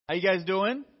How you guys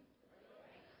doing?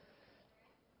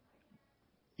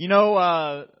 You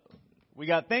know, we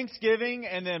got Thanksgiving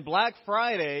and then Black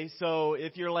Friday. So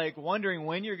if you're like wondering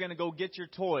when you're going to go get your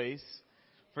toys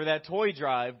for that toy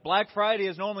drive, Black Friday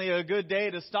is normally a good day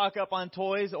to stock up on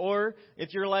toys. Or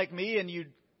if you're like me and you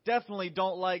definitely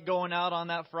don't like going out on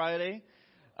that Friday,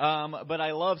 but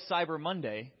I love Cyber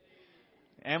Monday.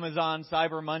 Amazon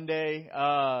Cyber Monday.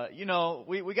 You know,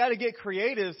 we got to get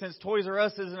creative since Toys R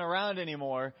Us isn't around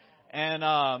anymore.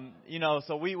 And, you know,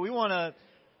 so we want to,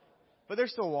 but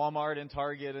there's still Walmart and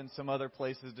Target and some other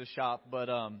places to shop. But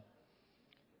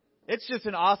it's just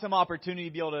an awesome opportunity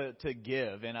to be able to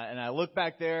give. And I look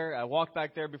back there, I walked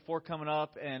back there before coming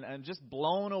up and just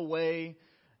blown away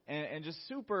and just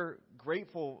super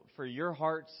grateful for your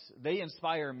hearts. They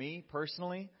inspire me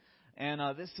personally.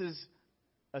 And this is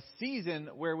a season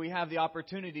where we have the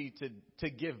opportunity to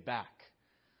give back.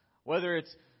 Whether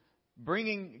it's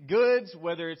bringing goods,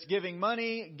 whether it's giving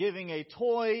money, giving a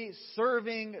toy,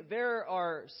 serving. There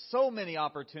are so many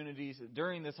opportunities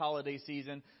during this holiday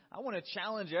season. I want to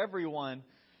challenge everyone.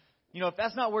 You know, if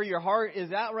that's not where your heart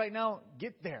is at right now,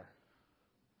 get there.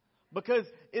 Because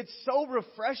it's so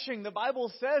refreshing. The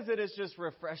Bible says that it's just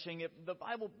refreshing. The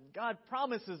Bible, God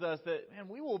promises us that, man,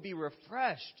 we will be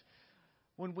refreshed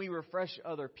when we refresh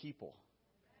other people.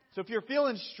 So if you're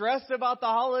feeling stressed about the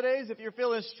holidays, if you're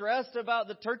feeling stressed about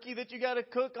the turkey that you got to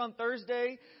cook on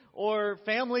Thursday, or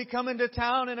family coming to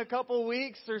town in a couple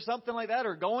weeks or something like that,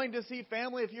 or going to see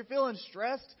family, if you're feeling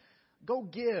stressed, go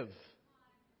give.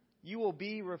 You will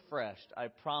be refreshed, I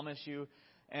promise you.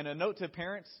 And a note to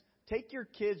parents, take your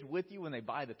kids with you when they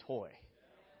buy the toy.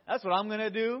 That's what I'm going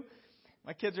to do.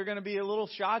 My kids are going to be a little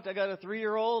shocked. I got a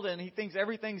 3-year-old and he thinks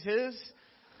everything's his.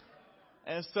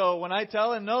 And so when I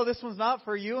tell him, no, this one's not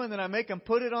for you, and then I make him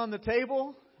put it on the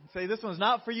table, say, this one's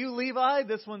not for you, Levi,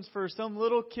 this one's for some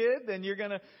little kid, then you're going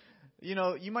to, you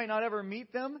know, you might not ever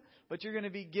meet them, but you're going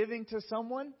to be giving to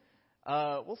someone.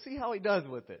 We'll see how he does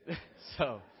with it.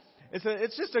 So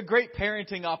it's just a great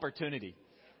parenting opportunity.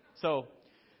 So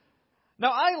now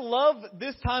I love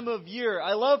this time of year.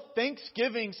 I love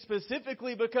Thanksgiving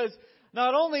specifically because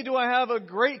not only do I have a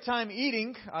great time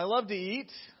eating, I love to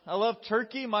eat. I love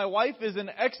turkey. My wife is an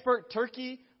expert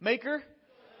turkey maker.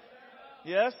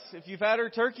 Yes, if you've had her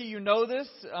turkey, you know this.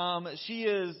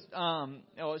 She's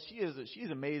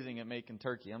amazing at making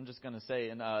turkey. I'm just going to say.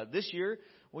 And this year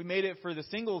we made it for the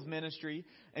singles ministry,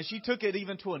 and she took it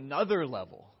even to another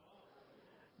level.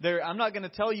 I'm not going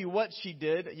to tell you what she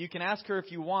did. You can ask her if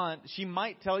you want. She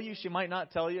might tell you. She might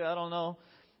not tell you. I don't know.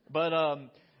 But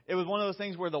it was one of those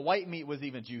things where the white meat was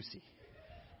even juicy.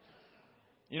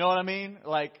 You know what I mean?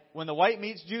 Like when the white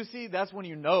meat's juicy, that's when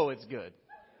you know it's good.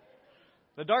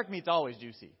 The dark meat's always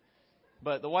juicy.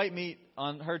 But the white meat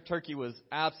on her turkey was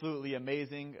absolutely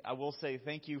amazing. I will say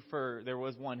thank you there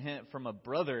was one hint from a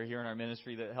brother here in our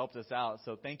ministry that helped us out.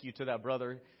 So thank you to that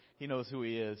brother. He knows who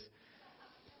he is.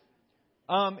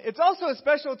 It's also a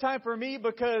special time for me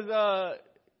because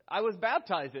I was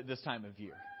baptized at this time of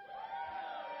year.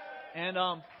 And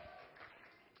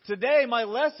today my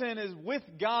lesson is with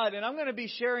God, and I'm going to be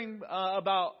sharing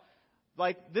about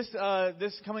like this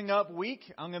coming up week.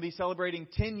 I'm going to be celebrating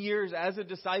 10 years as a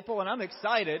disciple, and I'm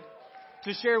excited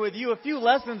to share with you a few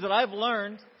lessons that I've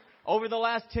learned over the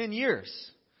last 10 years.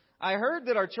 I heard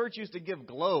that our church used to give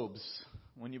globes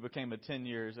when you became 10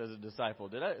 years as a disciple.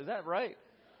 Is that right?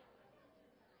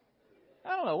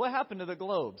 I don't know. What happened to the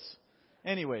globes?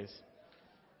 Anyways,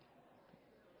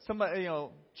 somebody,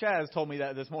 Chaz told me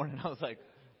that this morning. I was like,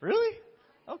 really?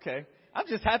 Okay. I'm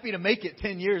just happy to make it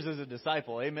 10 years as a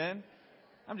disciple. Amen.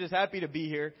 I'm just happy to be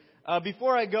here.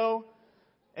 Before I go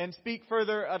and speak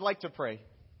further, I'd like to pray.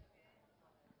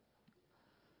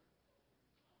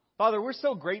 Father, we're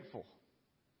so grateful.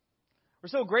 We're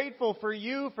so grateful for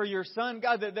you, for your son,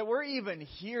 God, that we're even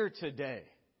here today.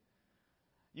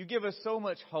 You give us so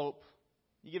much hope.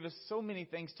 You give us so many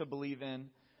things to believe in.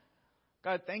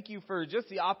 God, thank you for just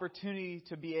the opportunity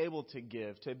to be able to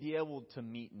give, to be able to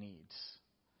meet needs.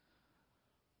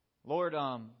 Lord,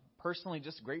 personally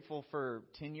just grateful for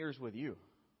 10 years with you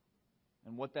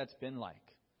and what that's been like.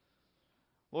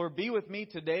 Lord, be with me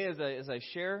today as I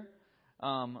share.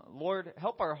 Lord,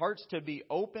 help our hearts to be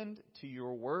opened to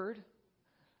your word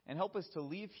and help us to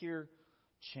leave here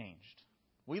changed.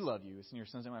 We love you. It's in your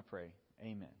son's name I pray.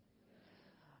 Amen.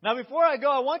 Now, before I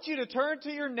go, I want you to turn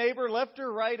to your neighbor, left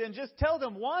or right, and just tell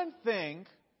them one thing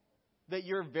that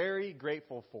you're very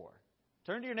grateful for.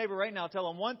 Turn to your neighbor right now. Tell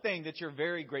them one thing that you're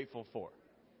very grateful for.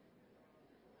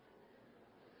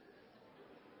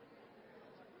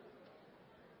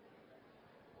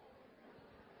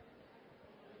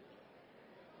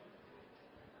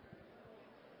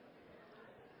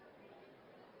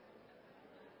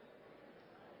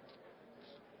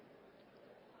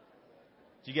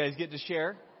 Did you guys get to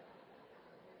share?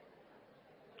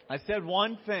 I said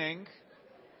one thing.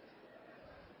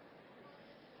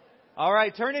 All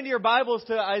right, turn into your Bibles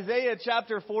to Isaiah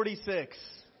chapter 46.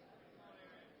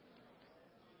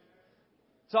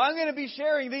 So I'm going to be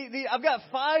sharing I've got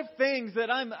 5 things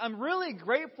that I'm really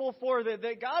grateful for that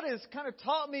God has kind of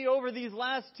taught me over these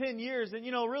last 10 years. And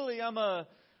really I'm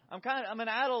an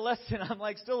adolescent. I'm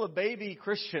like still a baby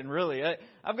Christian, really.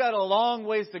 I've got a long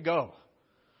ways to go.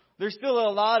 There's still a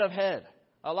lot ahead.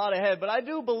 But I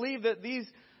do believe that these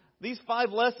 5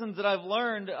 lessons that I've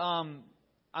learned,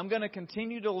 I'm going to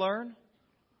continue to learn.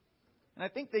 And I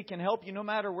think they can help you no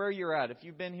matter where you're at. If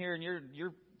you've been here and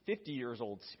you're 50 years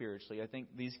old spiritually, I think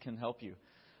these can help you.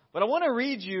 But I want to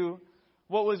read you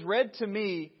what was read to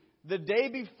me the day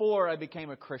before I became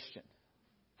a Christian.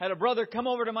 I had a brother come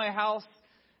over to my house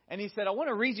and he said, I want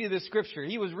to read you this scripture.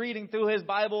 He was reading through his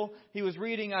Bible. He was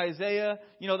reading Isaiah.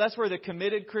 That's where the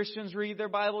committed Christians read their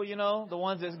Bible, the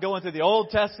ones that go into the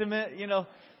Old Testament,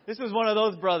 This was one of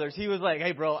those brothers. He was like,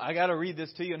 hey, bro, I got to read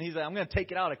this to you. And he's like, I'm going to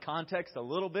take it out of context a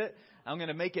little bit. I'm going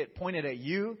to make it pointed at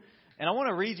you. And I want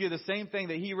to read you the same thing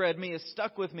that he read me. It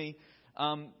stuck with me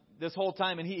this whole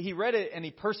time. And he read it and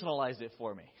he personalized it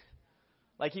for me.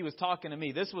 Like he was talking to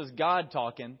me. This was God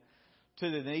talking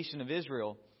to the nation of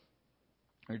Israel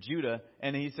or Judah.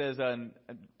 And he says in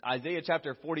Isaiah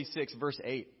chapter 46, verse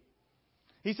 8.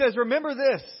 He says, remember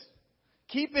this.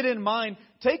 Keep it in mind.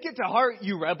 Take it to heart,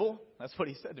 you rebel. That's what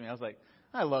he said to me. I was like,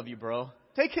 I love you, bro.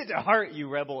 Take it to heart, you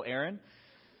rebel, Aaron.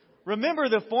 Remember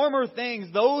the former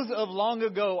things, those of long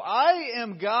ago. I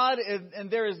am God and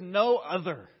there is no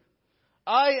other.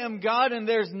 I am God and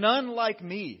there's none like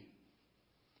me.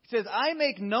 He says, I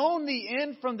make known the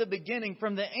end from the beginning,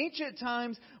 from the ancient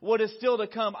times, what is still to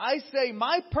come. I say,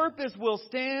 my purpose will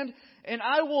stand and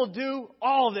I will do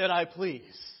all that I please.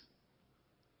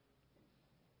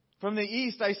 From the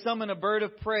east I summon a bird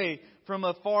of prey from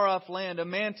a far-off land, a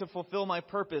man to fulfill my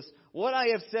purpose. What I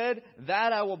have said,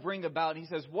 that I will bring about. And he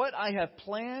says, what I have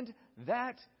planned,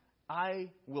 that I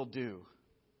will do.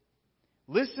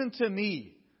 Listen to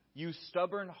me, you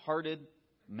stubborn-hearted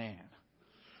man.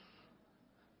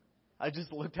 I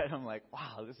just looked at him like,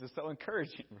 wow, this is so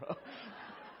encouraging, bro.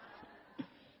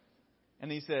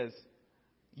 And he says,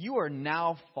 you are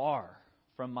now far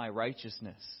from my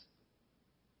righteousness,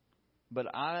 but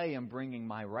I am bringing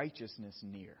my righteousness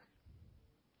near.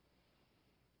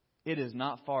 It is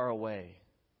not far away,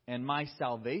 and my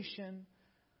salvation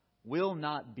will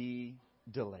not be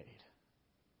delayed.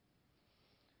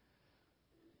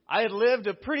 I had lived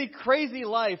a pretty crazy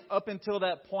life up until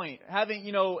that point,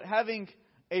 having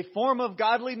a form of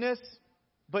godliness,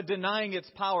 but denying its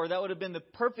power. That would have been the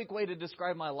perfect way to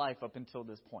describe my life up until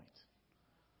this point.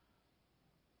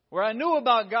 Where I knew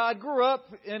about God, grew up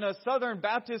in a Southern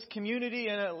Baptist community,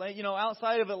 and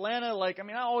outside of Atlanta.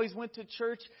 I always went to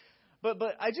church. But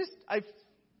I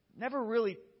never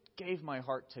really gave my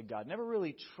heart to God. Never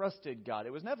really trusted God.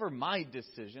 It was never my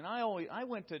decision. I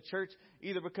went to church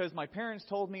either because my parents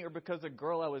told me or because a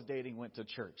girl I was dating went to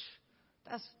church.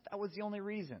 That was the only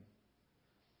reason.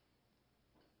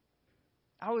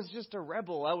 I was just a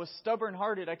rebel. I was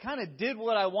stubborn-hearted. I kind of did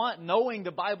what I want, knowing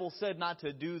the Bible said not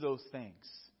to do those things.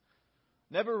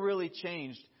 Never really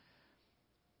changed.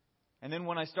 And then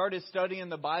when I started studying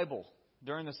the Bible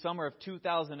during the summer of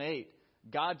 2008,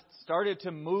 God started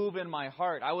to move in my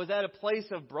heart. I was at a place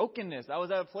of brokenness. I was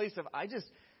at a place of, I just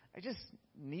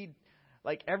need,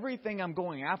 everything I'm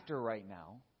going after right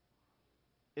now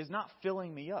is not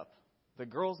filling me up. The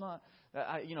girls,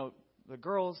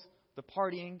 the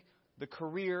partying, the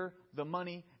career, the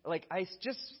money, I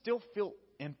just still feel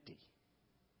empty.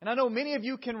 And I know many of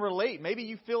you can relate. Maybe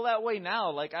you feel that way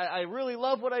now. I really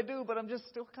love what I do, but I'm just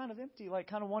still kind of empty,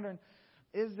 kind of wondering,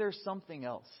 is there something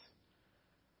else?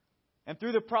 And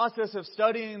through the process of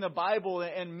studying the Bible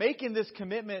and making this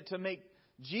commitment to make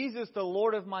Jesus the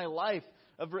Lord of my life,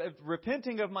 of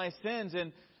repenting of my sins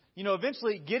and,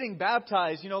 eventually getting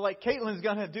baptized, like Caitlin's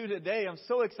going to do today. I'm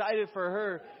so excited for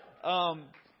her.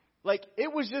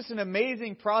 It was just an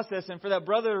amazing process. And for that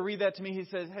brother to read that to me, he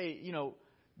says, hey,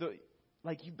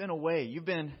 you've been away. You've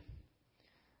been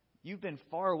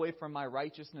far away from my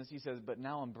righteousness, he says, but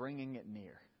now I'm bringing it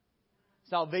near.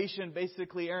 Salvation,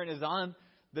 basically, Aaron, is on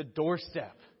the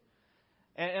doorstep.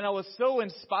 And I was so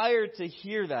inspired to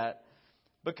hear that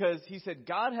because he said,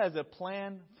 God has a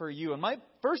plan for you. And my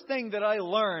first thing that I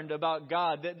learned about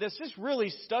God that's just really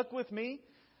stuck with me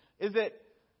is that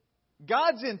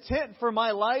God's intent for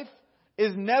my life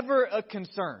is never a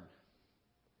concern.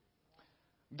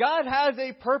 God has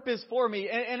a purpose for me.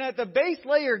 And at the base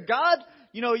layer, God,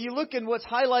 you look in what's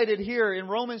highlighted here in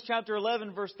Romans chapter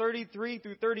 11, verse 33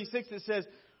 through 36, it says,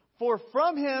 "For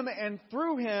from Him and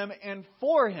through Him and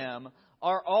for Him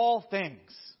are all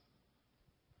things."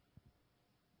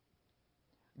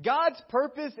 God's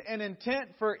purpose and intent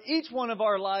for each one of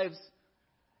our lives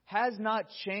has not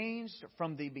changed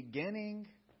from the beginning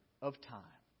of time.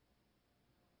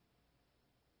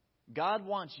 God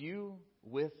wants you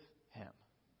with Him.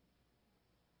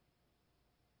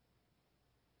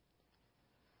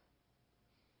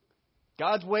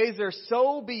 God's ways are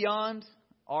so beyond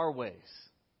our ways.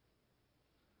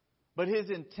 But His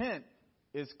intent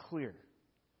is clear.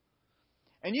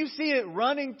 And you see it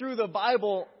running through the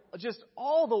Bible, just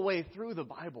all the way through the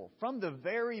Bible, from the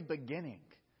very beginning.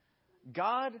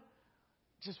 God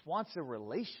just wants a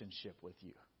relationship with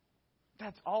you.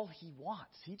 That's all He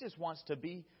wants. He just wants to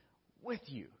be with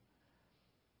you.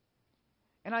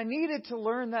 And I needed to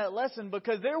learn that lesson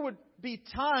because there would be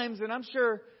times, and I'm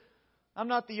sure I'm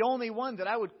not the only one, that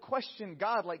I would question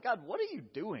God, like, God, what are you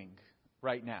doing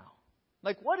right now?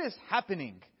 Like, what is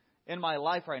happening in my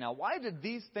life right now? Why did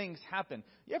these things happen?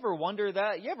 You ever wonder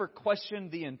that? You ever question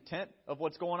the intent of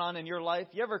what's going on in your life?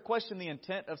 You ever question the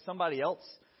intent of somebody else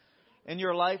in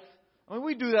your life? I mean,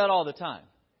 we do that all the time.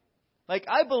 Like,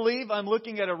 I believe I'm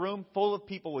looking at a room full of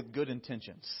people with good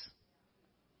intentions.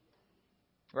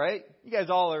 Right? You guys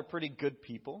all are pretty good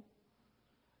people.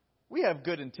 We have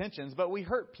good intentions, but we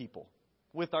hurt people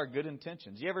with our good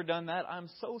intentions. You ever done that? I'm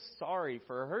so sorry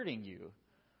for hurting you.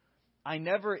 I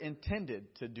never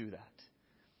intended to do that.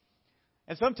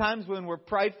 And sometimes when we're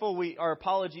prideful, our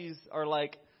apologies are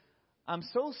like, I'm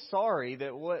so sorry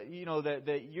that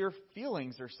that your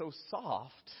feelings are so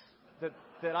soft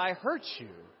that I hurt you.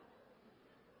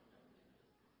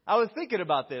 I was thinking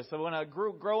about this. So when I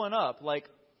growing up, like,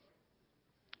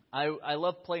 I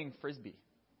love playing Frisbee.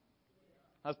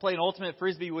 I was playing Ultimate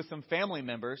Frisbee with some family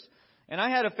members, and I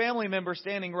had a family member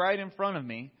standing right in front of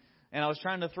me, and I was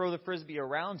trying to throw the Frisbee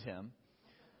around him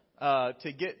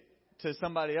to get to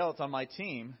somebody else on my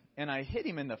team, and I hit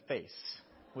him in the face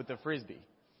with the Frisbee.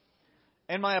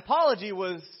 And my apology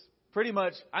was pretty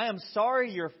much, I am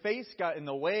sorry your face got in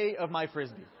the way of my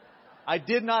Frisbee. I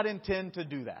did not intend to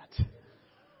do that.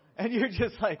 And you're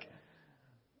just like,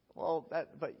 well,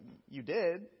 but you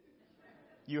did.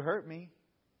 You hurt me.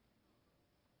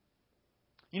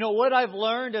 You know, what I've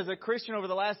learned as a Christian over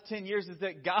the last 10 years is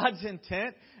that God's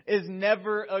intent is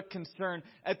never a concern.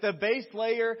 At the base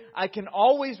layer, I can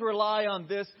always rely on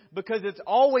this because it's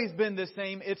always been the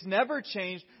same. It's never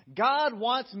changed. God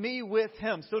wants me with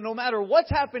Him. So no matter what's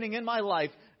happening in my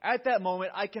life, at that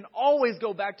moment, I can always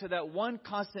go back to that one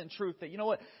constant truth that, you know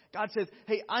what? God says,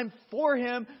 hey, I'm for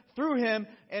Him, through Him,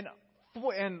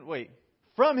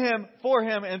 from Him, for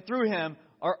Him, and through Him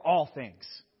are all things.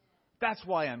 That's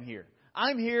why I'm here.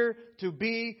 I'm here to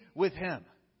be with Him.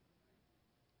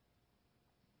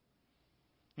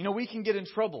 You know, we can get in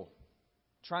trouble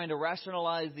trying to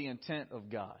rationalize the intent of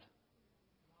God.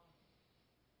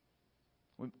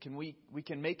 We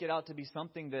can make it out to be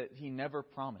something that He never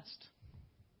promised.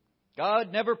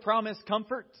 God never promised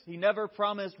comfort. He never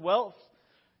promised wealth.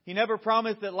 He never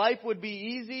promised that life would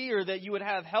be easy or that you would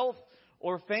have health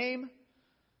or fame.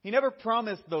 He never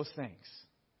promised those things.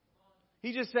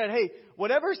 He just said, hey,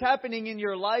 whatever's happening in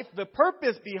your life, the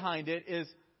purpose behind it is,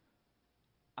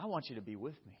 I want you to be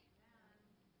with me.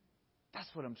 That's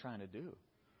what I'm trying to do.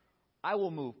 I will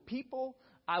move people.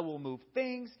 I will move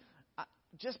things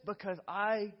just because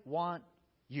I want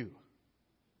you.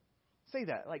 Say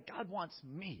that. Like, God wants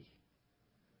me.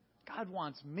 God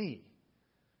wants me.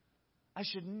 I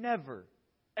should never,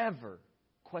 ever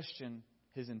question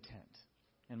His intent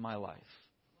in my life.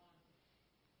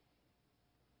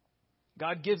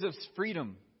 God gives us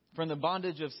freedom from the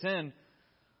bondage of sin,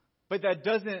 but that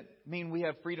doesn't mean we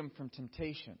have freedom from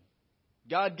temptation.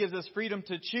 God gives us freedom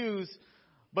to choose,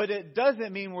 but it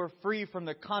doesn't mean we're free from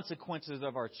the consequences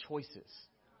of our choices.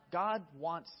 God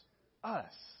wants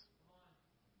us.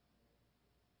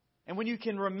 And when you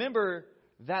can remember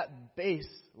that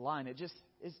baseline,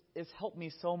 it's helped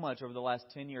me so much over the last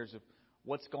 10 years of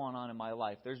what's going on in my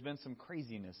life. There's been some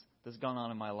craziness that's gone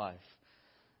on in my life.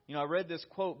 You know, I read this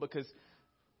quote because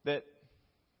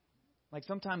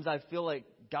sometimes I feel like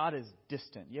God is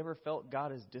distant. You ever felt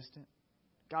God is distant?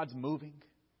 God's moving.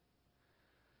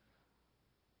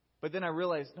 But then I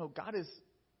realized, no,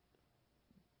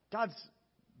 God's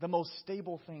the most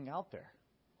stable thing out there.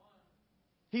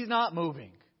 He's not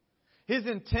moving. His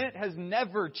intent has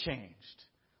never changed.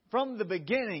 From the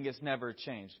beginning, it's never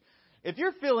changed. If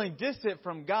you're feeling distant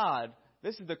from God,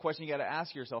 this is the question you got to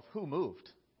ask yourself: who moved?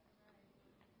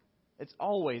 It's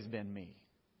always been me.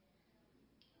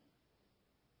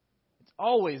 It's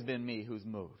always been me who's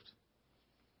moved.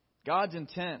 God's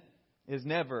intent is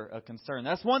never a concern.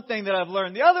 That's one thing that I've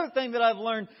learned. The other thing that I've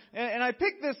learned, and I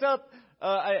picked this up,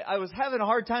 I was having a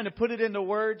hard time to put it into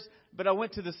words, but I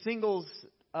went to the singles,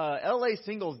 LA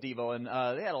Singles Devo, and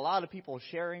they had a lot of people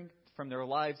sharing from their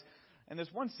lives. And this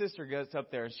one sister gets up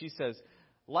there and she says,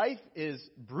 life is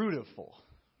brutal.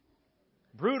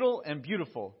 Brutal and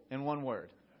beautiful in one word.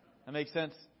 That makes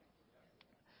sense?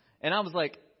 And I was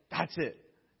like, that's it.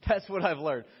 That's what I've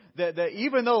learned. That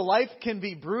even though life can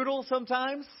be brutal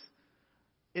sometimes,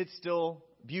 it's still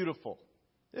beautiful.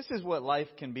 This is what life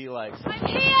can be like. I'm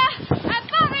here at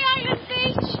Barry Island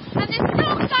Beach, and there's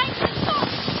no sign to stop.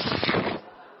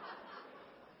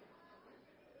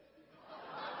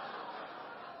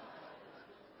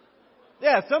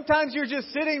 Yeah, sometimes you're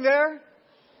just sitting there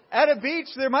at a beach.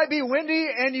 There might be windy,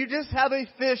 and you just have a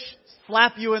fish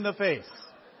slap you in the face.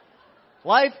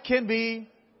 Life can be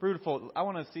brutal. I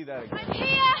want to see that again. I'm here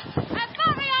at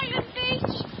Barry Island Beach,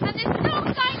 and there's no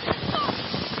sign to stop.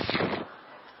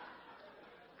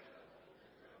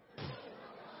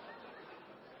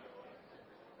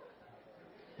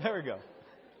 There we go.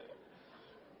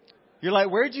 You're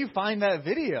like, where'd you find that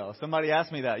video? Somebody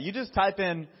asked me that. You just type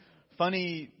in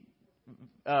funny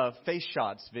face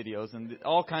shots videos and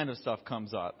all kind of stuff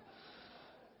comes up.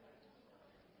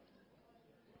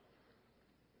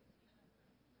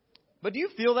 But do you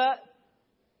feel that?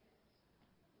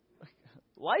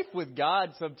 Life with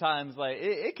God sometimes, like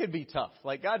it can be tough.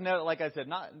 Like God never, like I said,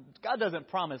 God doesn't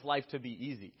promise life to be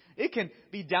easy. It can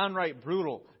be downright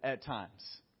brutal at times.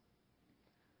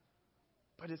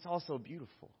 But it's also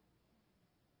beautiful.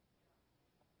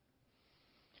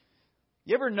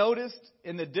 You ever noticed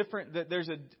in the different that there's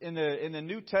in the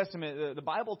New Testament the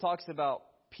Bible talks about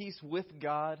peace with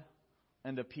God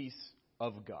and the peace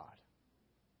of God.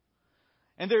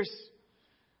 And there's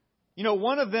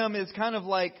one of them is kind of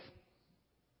like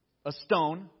a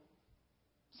stone,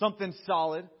 something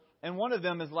solid, and one of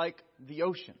them is like the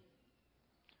ocean.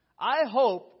 I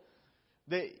hope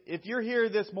that if you're here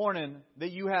this morning that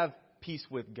you have peace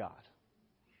with God.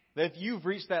 That if you've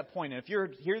reached that point, and if you're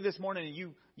here this morning and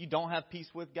you don't have peace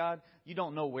with God, you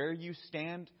don't know where you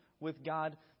stand with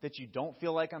God, that you don't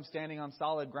feel like I'm standing on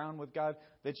solid ground with God,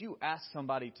 that you ask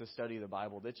somebody to study the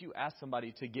Bible, that you ask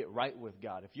somebody to get right with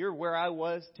God. If you're where I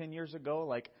was 10 years ago,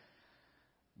 like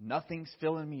nothing's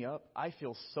filling me up, I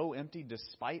feel so empty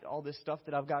despite all this stuff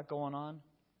that I've got going on.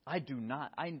 I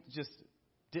just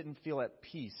didn't feel at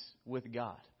peace with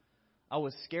God. I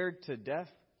was scared to death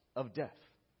of death.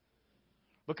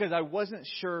 Because I wasn't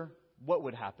sure what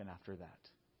would happen after that.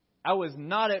 I was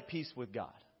not at peace with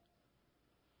God.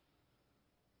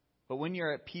 But when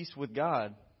you're at peace with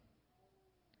God,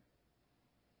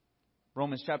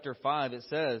 Romans chapter 5, it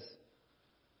says,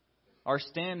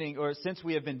 since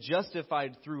we have been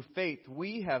justified through faith,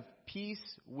 we have peace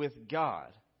with God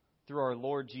through our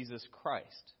Lord Jesus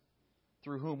Christ,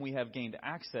 through whom we have gained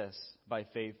access by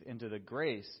faith into the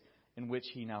grace in which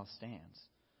He now stands.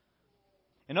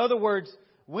 In other words,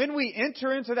 when we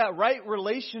enter into that right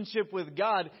relationship with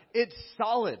God, it's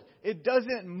solid. It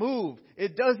doesn't move.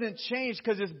 It doesn't change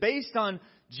because it's based on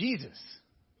Jesus.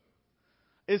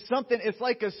 It's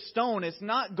like a stone. It's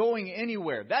not going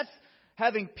anywhere. That's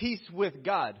having peace with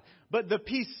God. But the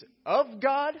peace of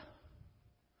God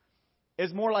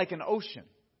is more like an ocean.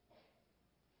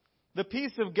 The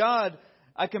peace of God,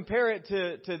 I compare it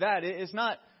to that. It's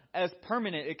not as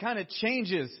permanent. It kind of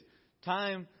changes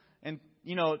time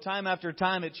after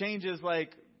time. It changes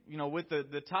with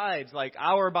the tides, like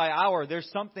hour by hour. There's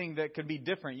something that could be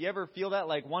different. You ever feel that?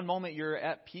 Like one moment you're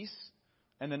at peace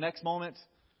and the next moment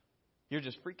you're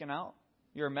just freaking out.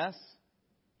 You're a mess.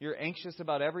 You're anxious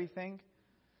about everything.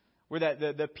 Where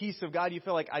the peace of God, you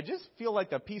feel like, I just feel like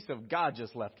the peace of God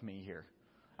just left me here.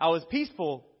 I was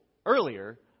peaceful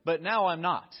earlier, but now I'm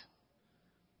not.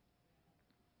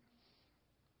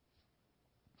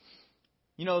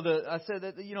 I said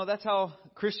that, that's how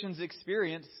Christians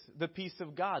experience the peace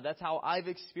of God. That's how I've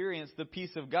experienced the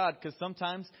peace of God. Because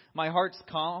sometimes my heart's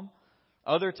calm.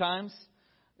 Other times,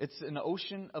 it's an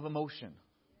ocean of emotion.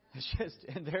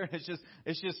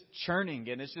 It's just churning.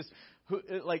 And it's just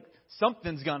like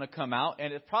something's going to come out.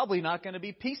 And it's probably not going to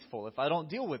be peaceful if I don't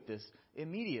deal with this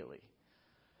immediately.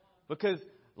 Because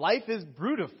life is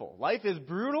brutal. Life is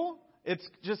brutal. It's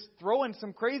just throwing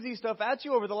some crazy stuff at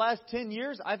you. Over the last 10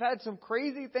 years, I've had some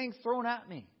crazy things thrown at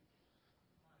me.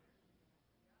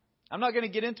 I'm not going to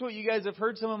get into it. You guys have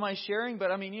heard some of my sharing,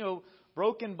 but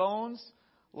broken bones,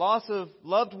 loss of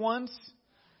loved ones,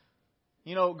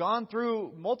 gone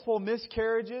through multiple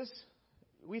miscarriages,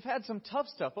 we've had some tough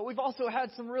stuff, but we've also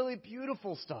had some really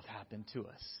beautiful stuff happen to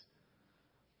us.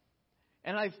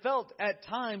 And I felt at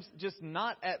times just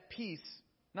not at peace,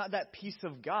 not that peace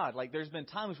of God. Like there's been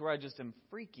times where I just am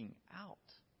freaking out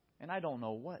and I don't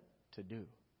know what to do.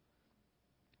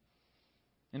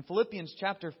 In Philippians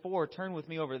chapter 4, turn with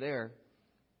me over there.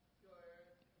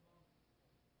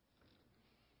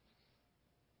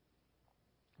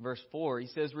 Verse 4, he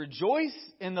says, "Rejoice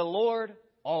in the Lord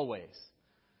always."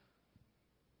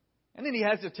 And then he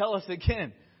has to tell us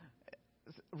again,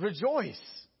 rejoice.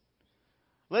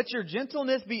 Let your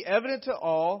gentleness be evident to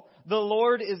all. The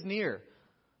Lord is near.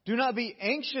 Do not be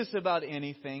anxious about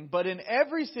anything, but in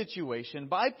every situation,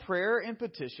 by prayer and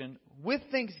petition, with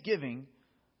thanksgiving,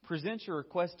 present your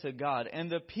request to God.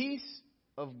 And the peace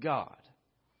of God,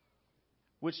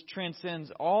 which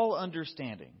transcends all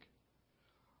understanding,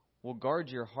 will guard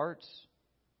your hearts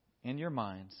and your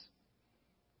minds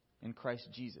in Christ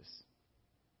Jesus.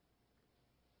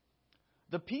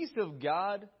 The peace of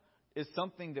God is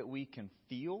something that we can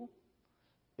feel,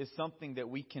 is something that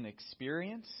we can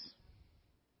experience,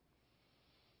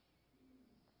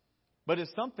 but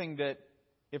it's something that,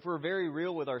 if we're very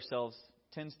real with ourselves,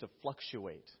 tends to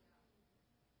fluctuate.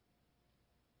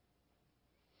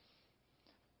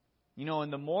 You know,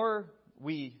 and the more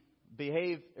we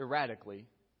behave erratically,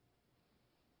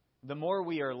 the more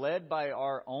we are led by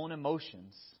our own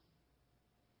emotions,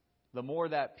 the more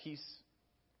that peace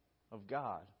of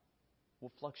God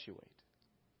will fluctuate.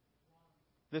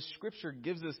 The Scripture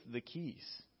gives us the keys.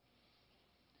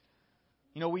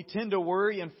 You know, we tend to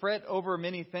worry and fret over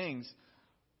many things,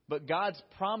 but God's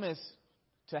promise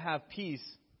to have peace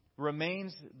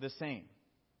remains the same.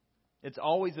 It's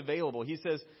always available. He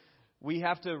says we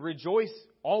have to rejoice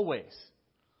always.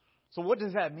 So what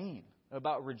does that mean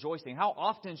about rejoicing? How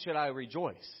often should I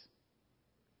rejoice?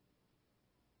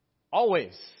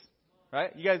 Always.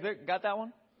 Right? You guys got that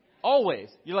one? Always.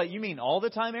 You're like, you mean all the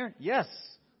time, Aaron? Yes.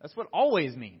 That's what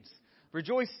always means.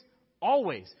 Rejoice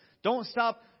always. Don't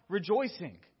stop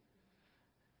rejoicing.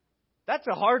 That's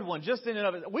a hard one just in and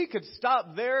of it. We could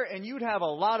stop there and you'd have a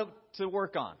lot to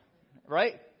work on.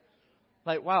 Right?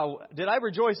 Like, wow, did I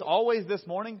rejoice always this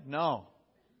morning? No.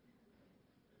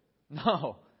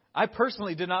 No. I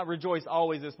personally did not rejoice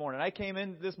always this morning. I came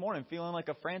in this morning feeling like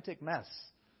a frantic mess.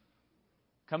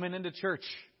 Coming into church.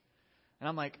 And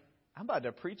I'm like, I'm about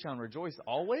to preach on rejoice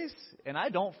always, and I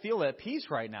don't feel at peace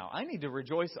right now. I need to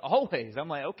rejoice always. I'm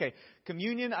like, okay,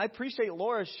 communion, I appreciate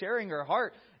Laura sharing her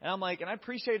heart. And I'm like, and I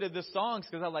appreciated the songs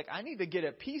because I'm like, I need to get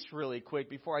at peace really quick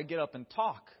before I get up and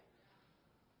talk.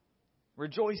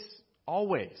 Rejoice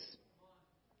always.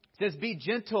 It says, be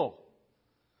gentle.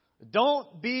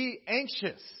 Don't be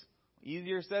anxious.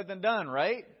 Easier said than done,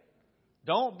 right?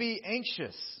 Don't be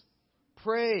anxious.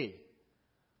 Pray.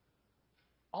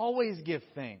 Always give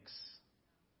thanks.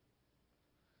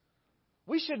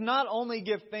 We should not only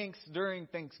give thanks during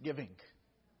Thanksgiving.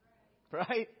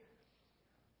 Right?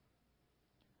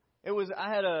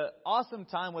 I had an awesome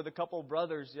time with a couple of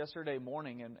brothers yesterday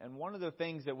morning, and one of the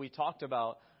things that we talked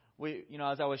about,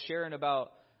 as I was sharing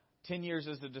about 10 years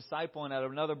as a disciple, and I had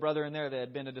another brother in there that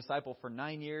had been a disciple for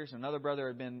 9 years, another brother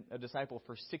had been a disciple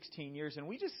for 16 years, and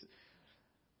we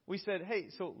said, hey,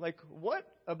 so like, what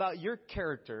about your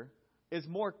character is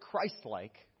more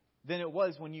Christ-like than it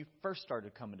was when you first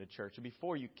started coming to church, or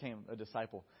before you became a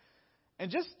disciple? And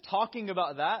just talking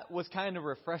about that was kind of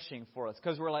refreshing for us,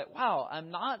 because we're like, wow, I'm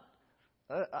not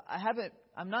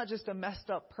just a messed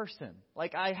up person.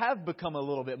 Like, I have become a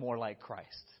little bit more like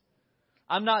Christ.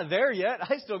 I'm not there yet.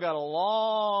 I still got a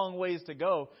long ways to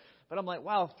go. But I'm like,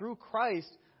 wow, through Christ,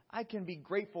 I can be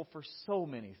grateful for so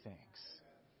many things.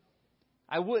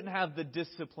 I wouldn't have the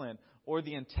discipline or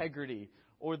the integrity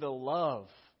or the love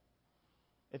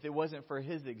if it wasn't for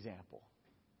His example.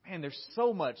 Man, there's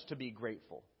so much to be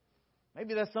grateful.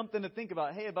 Maybe that's something to think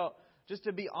about. Hey, about just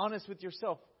to be honest with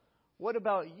yourself. What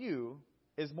about you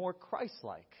is more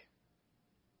Christ-like?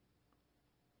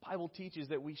 The Bible teaches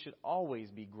that we should always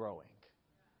be growing.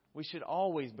 We should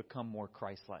always become more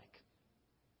Christ-like.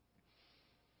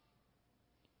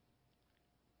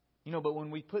 But when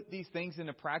we put these things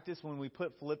into practice, when we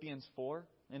put Philippians 4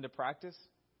 into practice,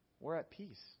 we're at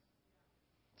peace.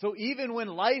 So even when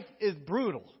life is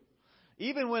brutal,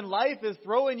 even when life is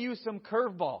throwing you some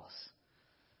curveballs,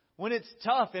 when it's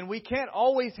tough and we can't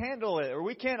always handle it or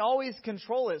we can't always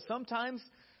control it, sometimes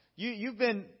you've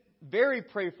been very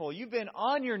prayerful, you've been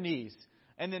on your knees,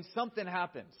 and then something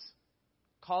happens,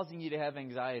 causing you to have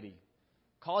anxiety,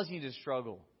 causing you to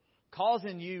struggle,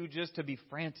 causing you just to be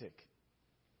frantic.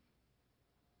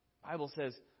 The Bible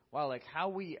says, wow, like how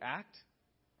we act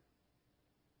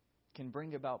can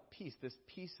bring about peace, this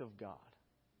peace of God.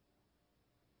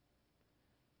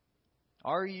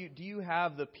 Do you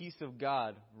have the peace of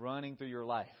God running through your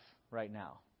life right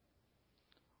now?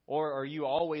 Or are you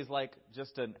always like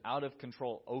just an out of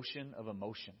control ocean of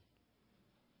emotion?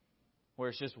 Where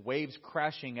it's just waves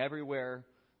crashing everywhere.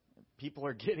 People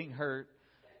are getting hurt.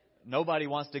 Nobody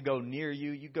wants to go near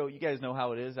you. You guys know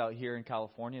how it is out here in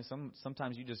California.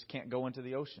 Sometimes you just can't go into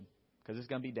the ocean because it's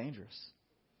going to be dangerous.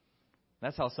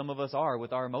 That's how some of us are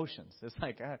with our emotions. It's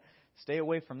like, stay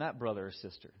away from that brother or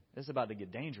sister. It's about to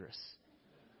get dangerous.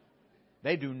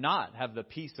 They do not have the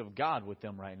peace of God with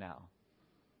them right now.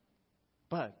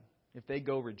 But if they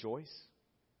go rejoice,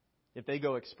 if they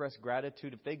go express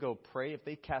gratitude, if they go pray, if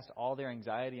they cast all their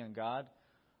anxiety on God,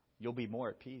 you'll be more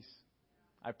at peace.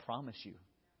 I promise you.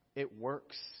 It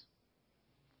works.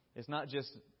 It's not just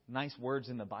nice words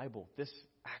in the Bible. This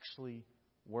actually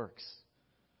works.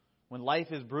 When life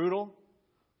is brutal,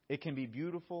 it can be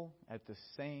beautiful at the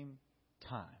same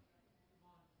time.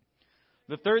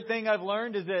 The third thing I've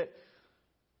learned is that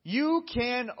you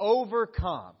can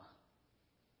overcome.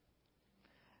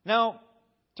 Now,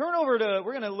 we're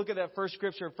going to look at that first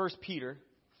scripture, 1 Peter.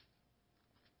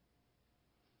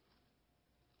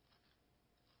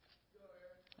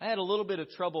 I had a little bit of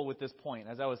trouble with this point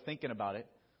as I was thinking about it.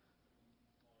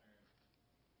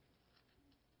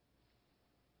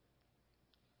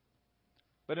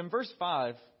 But in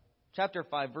chapter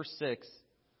 5, verse 6,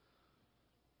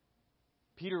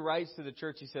 Peter writes to the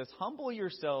church, he says, "Humble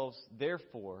yourselves,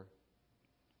 therefore,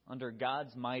 under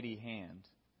God's mighty hand,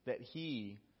 that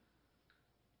He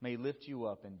may lift you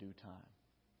up in due time."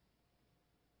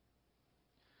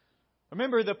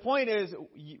 Remember, the point is,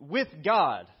 with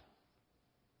God,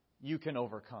 you can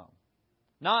overcome.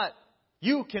 Not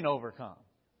you can overcome.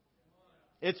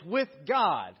 It's with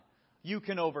God you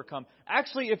can overcome.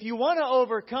 Actually, if you want to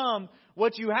overcome,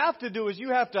 what you have to do is you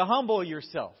have to humble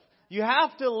yourself. You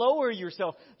have to lower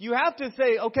yourself. You have to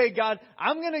say, okay, God,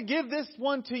 I'm going to give this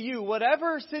one to you.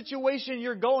 Whatever situation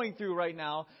you're going through right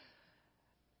now,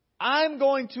 I'm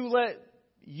going to let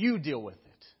you deal with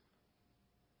it.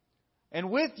 And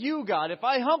with you, God, if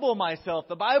I humble myself,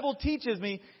 the Bible teaches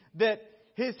me that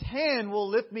His hand will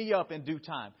lift me up in due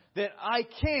time. That I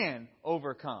can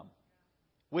overcome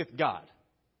with God.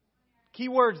 Key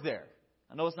words there.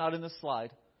 I know it's not in the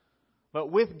slide. But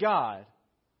with God,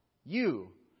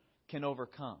 you can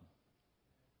overcome.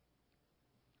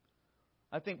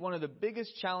 I think one of the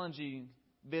biggest challenges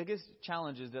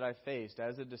that I faced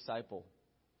as a disciple,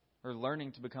 or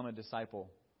learning to become a disciple,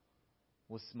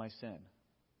 was my sin.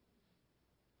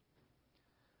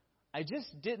 I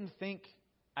just didn't think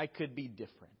I could be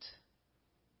different.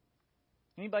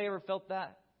 Anybody ever felt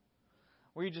that?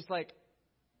 Where you're just like,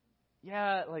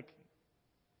 yeah, like,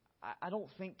 I don't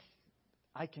think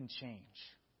I can change.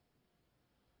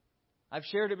 I've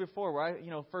shared it before where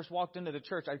I, first walked into the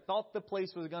church. I thought the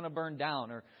place was going to burn down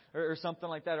or something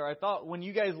like that. Or I thought when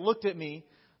you guys looked at me,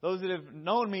 those that have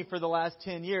known me for the last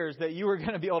 10 years, that you were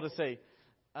going to be able to say,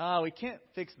 we can't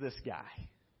fix this guy.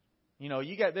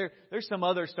 There's some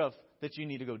other stuff that you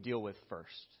need to go deal with first.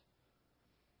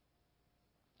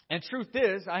 And truth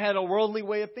is, I had a worldly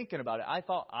way of thinking about it. I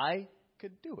thought I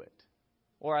could do it.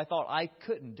 Or I thought I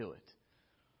couldn't do it.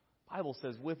 The Bible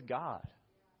says with God,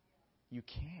 you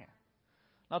can.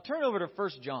 Now turn over to 1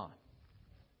 John.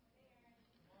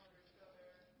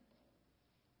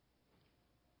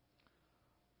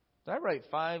 Did I write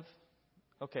 5?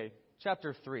 Okay,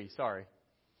 chapter 3, sorry.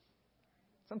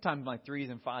 Sometimes my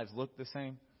 3s and 5s look the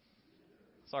same.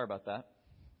 Sorry about that.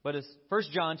 But it's 1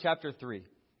 John chapter 3.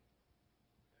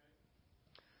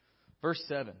 Verse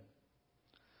 7.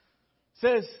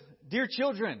 Says, "Dear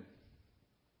children,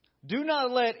 do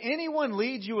not let anyone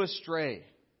lead you astray.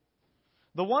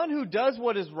 The one who does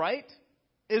what is right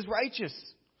is righteous,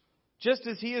 just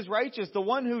as he is righteous. The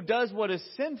one who does what is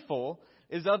sinful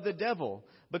is of the devil,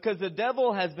 because the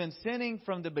devil has been sinning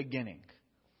from the beginning.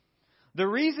 The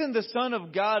reason the Son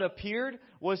of God appeared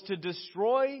was to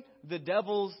destroy the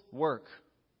devil's work.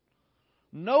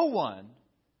 No one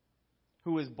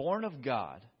who is born of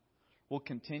God will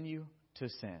continue to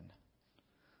sin,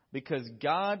 because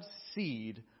God's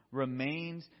seed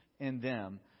remains in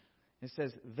them." It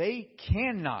says they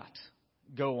cannot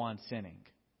go on sinning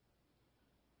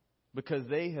because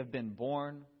they have been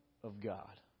born of God.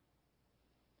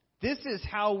 This is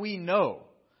how we know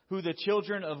who the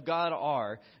children of God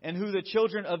are and who the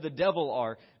children of the devil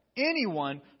are.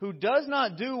 Anyone who does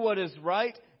not do what is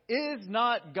right is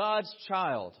not God's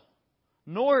child,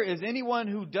 nor is anyone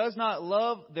who does not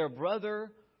love their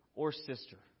brother or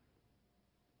sister.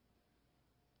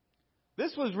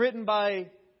 This was written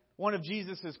by one of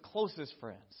Jesus' closest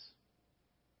friends.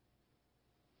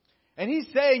 And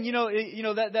he's saying,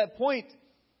 that point,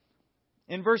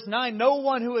 In verse 9, no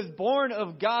one who is born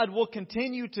of God will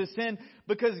continue to sin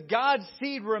because God's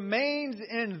seed remains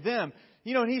in them.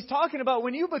 You know, and he's talking about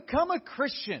when you become a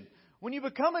Christian, when you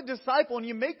become a disciple and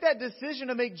you make that decision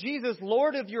to make Jesus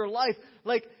Lord of your life,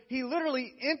 like He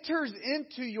literally enters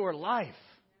into your life.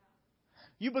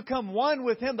 You become one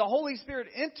with Him. The Holy Spirit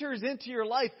enters into your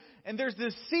life. And there's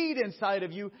this seed inside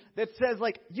of you that says,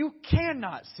 like, you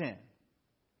cannot sin.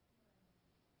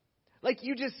 Like,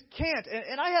 you just can't.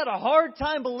 And I had a hard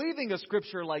time believing a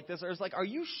scripture like this. I was like, are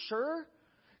you sure?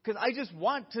 Because I just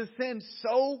want to sin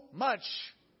so much.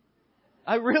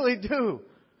 I really do.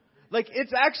 Like,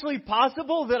 it's actually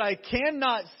possible that I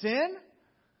cannot sin?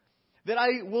 That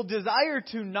I will desire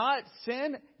to not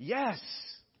sin? Yes.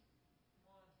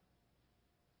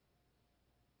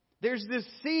 There's this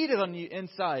seed on the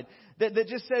inside that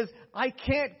just says, I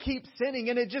can't keep sinning,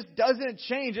 and it just doesn't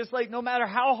change. It's like no matter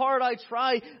how hard I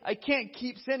try, I can't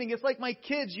keep sinning. It's like my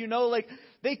kids, you know, like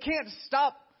they can't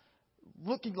stop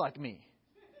looking like me.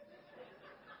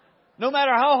 No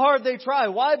matter how hard they try.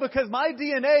 Why? Because my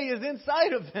DNA is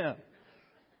inside of them.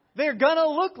 They're gonna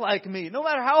look like me, no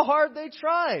matter how hard they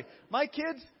try. My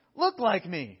kids look like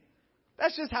me.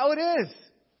 That's just how it is.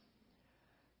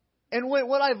 And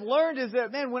what I've learned is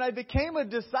that, man, when I became a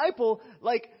disciple,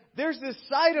 like, there's this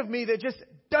side of me that just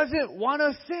doesn't want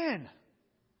to sin.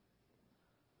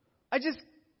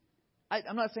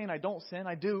 I'm not saying I don't sin.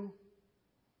 I do.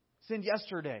 Sinned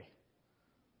yesterday.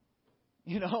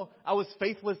 You know, I was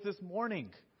faithless this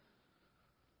morning.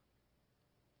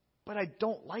 But I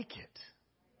don't like it.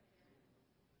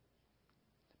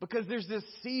 Because there's this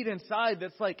seed inside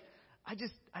that's like, I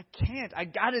can't. I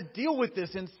got to deal with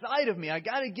this inside of me. I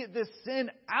got to get this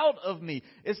sin out of me.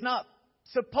 It's not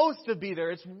supposed to be there.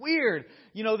 It's weird.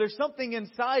 You know, there's something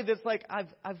inside that's like, I've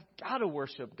got to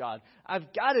worship God.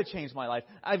 I've got to change my life.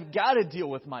 I've got to deal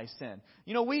with my sin.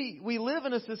 You know, we live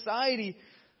in a society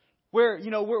where,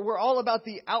 you know, we're all about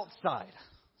the outside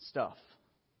stuff.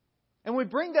 And we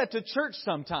bring that to church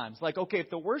sometimes. Like, okay,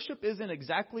 if the worship isn't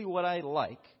exactly what I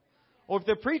like, or if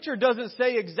the preacher doesn't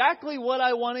say exactly what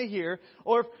I want to hear,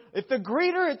 or if the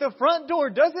greeter at the front door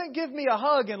doesn't give me a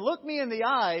hug and look me in the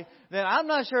eye, then I'm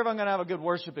not sure if I'm going to have a good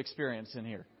worship experience in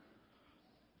here.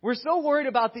 We're so worried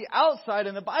about the outside,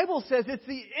 and the Bible says it's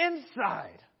the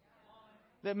inside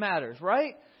that matters,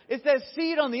 right? It's that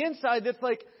seed on the inside that's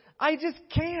like, I just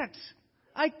can't.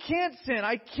 I can't sin.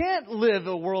 I can't live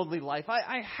a worldly life.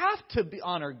 I have to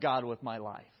honor God with my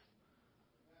life.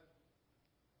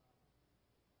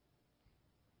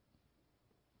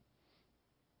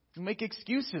 You make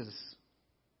excuses.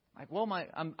 Like, well,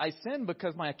 I sinned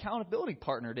because my accountability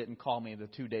partner didn't call me the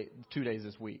 2 days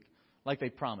this week, like they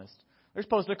promised. They're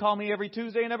supposed to call me every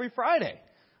Tuesday and every Friday,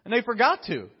 and they forgot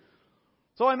to.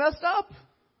 So I messed up.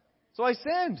 So I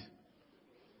sinned.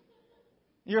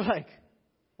 You're like,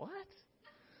 what?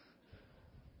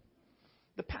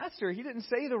 The pastor, he didn't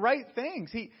say the right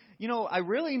things. I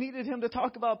really needed him to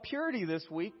talk about purity this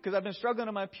week because I've been struggling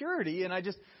in my purity,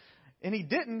 and he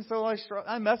didn't, so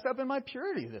I messed up in my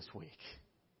purity this week.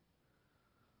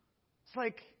 It's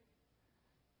like,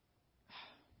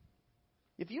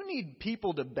 if you need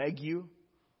people to beg you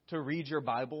to read your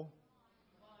Bible,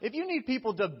 if you need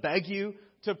people to beg you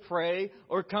to pray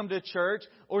or come to church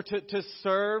or to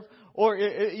serve, or,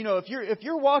 you know, if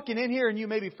you're walking in here and you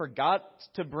maybe forgot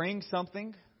to bring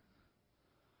something,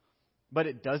 but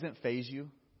it doesn't faze you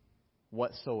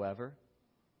whatsoever,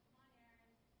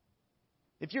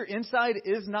 if your inside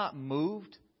is not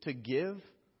moved to give,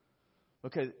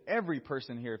 because every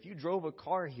person here, if you drove a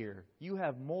car here, you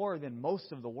have more than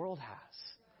most of the world has.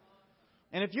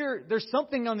 And if there's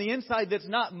something on the inside that's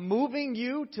not moving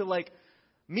you to like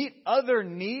meet other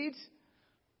needs,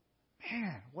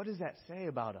 man, what does that say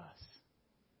about us?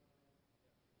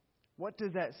 What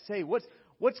does that say?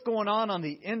 What's going on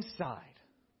the inside?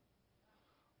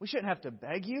 We shouldn't have to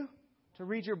beg you to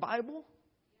read your Bible.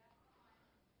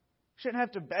 Shouldn't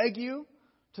have to beg you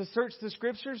to search the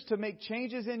Scriptures, to make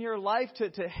changes in your life,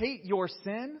 to hate your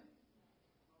sin.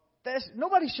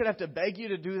 Nobody should have to beg you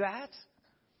to do that.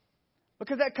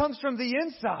 Because that comes from the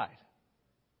inside.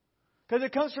 Because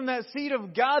it comes from that seed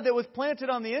of God that was planted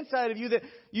on the inside of you that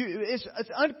it's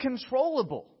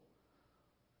uncontrollable.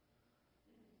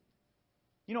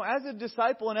 You know, as a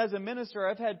disciple and as a minister,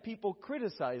 I've had people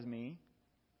criticize me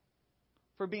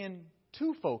for being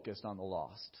too focused on the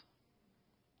lost.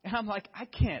 And I'm like, I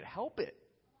can't help it.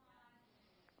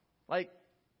 Like,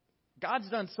 God's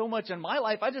done so much in my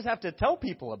life, I just have to tell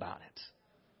people about it.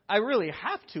 I really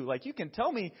have to. Like, you can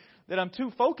tell me that I'm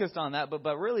too focused on that,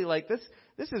 but really, like, this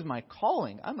is my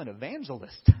calling. I'm an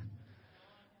evangelist.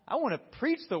 I want to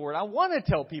preach the Word. I want to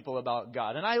tell people about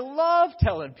God. And I love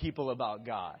telling people about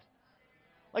God.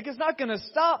 Like, it's not going to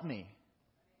stop me.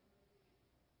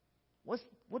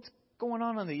 What's going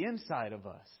on the inside of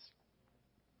us?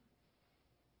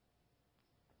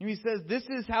 And he says, this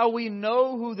is how we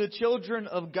know who the children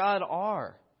of God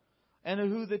are and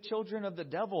who the children of the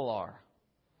devil are.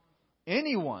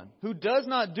 Anyone who does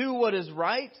not do what is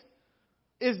right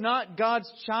is not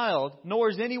God's child,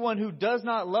 nor is anyone who does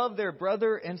not love their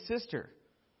brother and sister.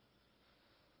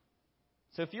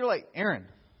 So if you're like, Aaron,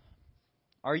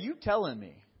 are you telling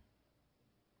me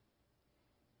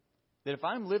that if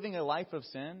I'm living a life of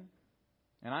sin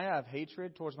and I have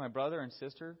hatred towards my brother and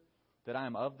sister, that I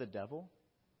am of the devil?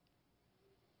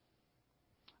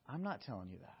 I'm not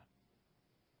telling you that.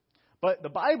 But the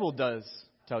Bible does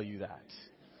tell you that.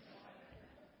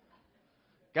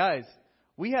 Guys,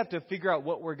 we have to figure out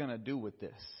what we're going to do with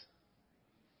this.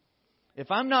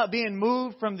 If I'm not being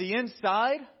moved from the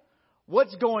inside,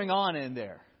 what's going on in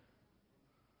there?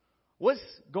 What's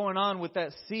going on with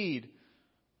that seed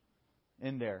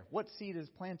in there? What seed is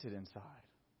planted inside?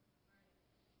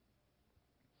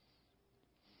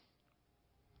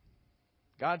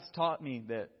 God's taught me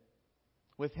that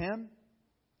with Him,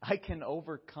 I can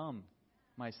overcome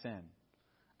my sin.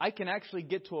 I can actually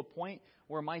get to a point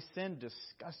where my sin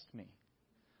disgusts me.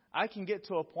 I can get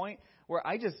to a point where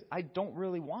I don't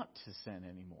really want to sin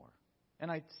anymore. And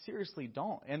I seriously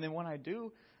don't. And then when I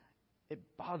do, it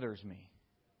bothers me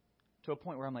to a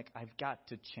point where I'm like, I've got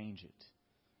to change it.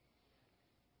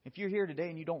 If you're here today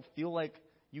and you don't feel like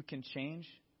you can change,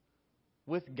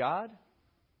 with God,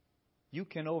 you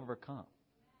can overcome.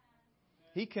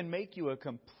 He can make you a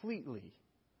completely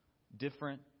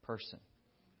different person.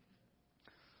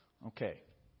 Okay,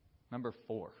 number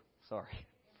 4. Sorry.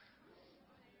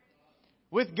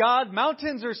 With God,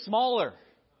 mountains are smaller.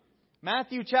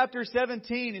 Matthew chapter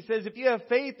 17, it says, if you have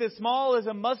faith as small as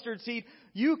a mustard seed,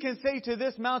 you can say to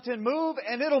this mountain, move,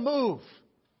 and it'll move.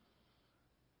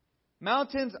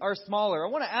 Mountains are smaller. I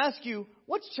want to ask you,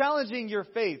 what's challenging your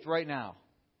faith right now?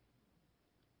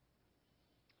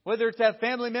 Whether it's that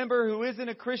family member who isn't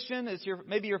a Christian, it's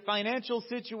maybe your financial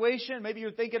situation, maybe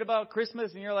you're thinking about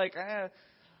Christmas and you're like,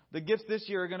 the gifts this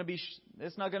year are going to be,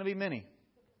 it's not going to be many.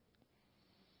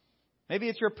 Maybe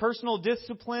it's your personal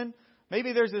discipline.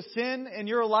 Maybe there's a sin in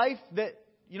your life that,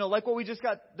 like what we just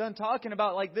got done talking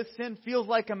about, like this sin feels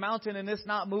like a mountain and it's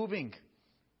not moving.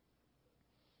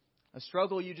 A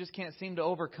struggle you just can't seem to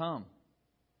overcome.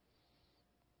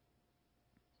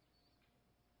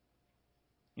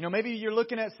 Maybe you're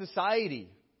looking at society,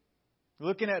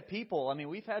 looking at people. I mean,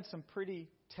 we've had some pretty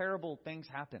terrible things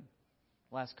happen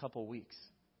last couple weeks.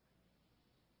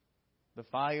 The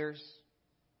fires,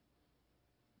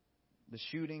 the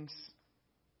shootings.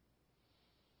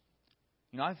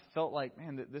 I've felt like,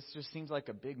 man, this just seems like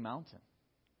a big mountain.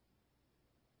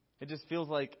 It just feels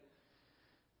like,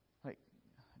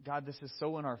 God, this is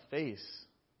so in our face,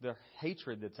 the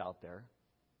hatred that's out there,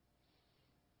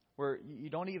 where you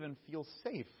don't even feel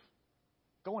safe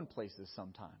going places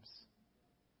sometimes.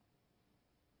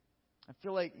 I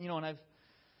feel like, and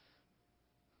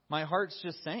my heart's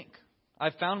just sank.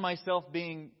 I've found myself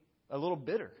being a little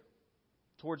bitter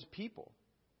towards people.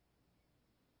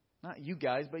 Not you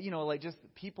guys, but, just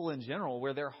people in general,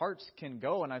 where their hearts can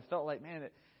go. And I felt like, man,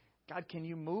 God, can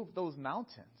you move those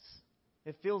mountains?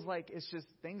 It feels like it's just,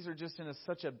 things are just in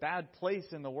such a bad place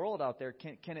in the world out there.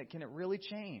 Can it really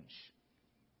change?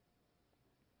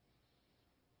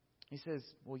 He says,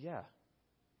 well, yeah.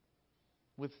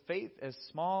 With faith as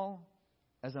small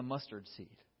as a mustard seed.